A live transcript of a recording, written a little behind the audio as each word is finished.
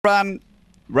Run.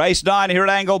 Race 9 here at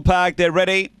Angle Park. They're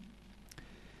ready.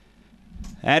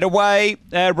 And away,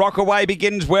 Rockaway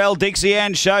begins well. Dixie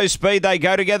Ann shows speed. They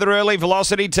go together early.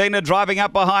 Velocity Tina driving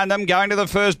up behind them, going to the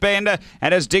first bend.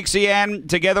 And as Dixie Ann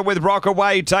together with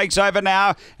Rockaway takes over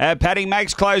now. Paddy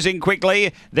Max closing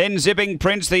quickly. Then Zipping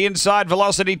Prince, the inside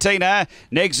Velocity Tina.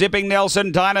 Next Zipping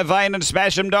Nelson, Dinah Vane and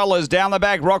Smash 'em Dollars. Down the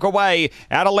back, Rockaway.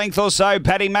 Out a length or so,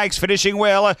 Paddy Max finishing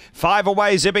well. 5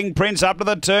 away, Zipping Prince up to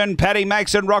the turn. Paddy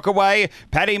Max and Rockaway.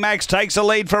 Paddy Max takes the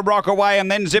lead from Rockaway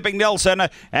and then Zipping Nelson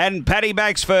and Paddy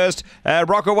Max first,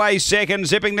 Rockaway second,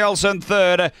 Zipping Nelson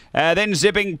third, then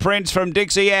Zipping Prince from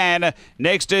Dixie Ann.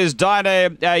 Next is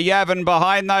Dinah Yavin.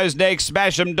 Behind those next,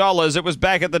 Smash 'em Dollars. It was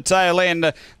back at the tail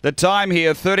end. The time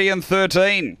here, 30 and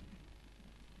 13.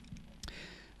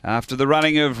 After the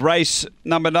running of race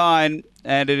number 9,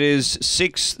 and it is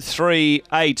 6, 3,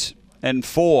 8 and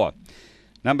 4.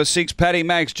 Number 6, Paddy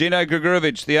Max, Gino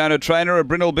Gregorovic, the owner-trainer of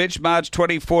Brindle Bitch, March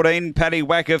 2014. Paddy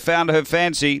Wacker found her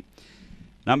fancy.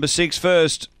 Number 6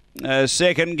 first,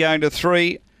 second going to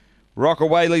 3.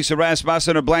 Rockaway, Lisa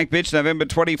Rasmussen, a Blank Bitch, November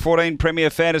 2014 Premier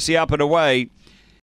Fantasy up and away.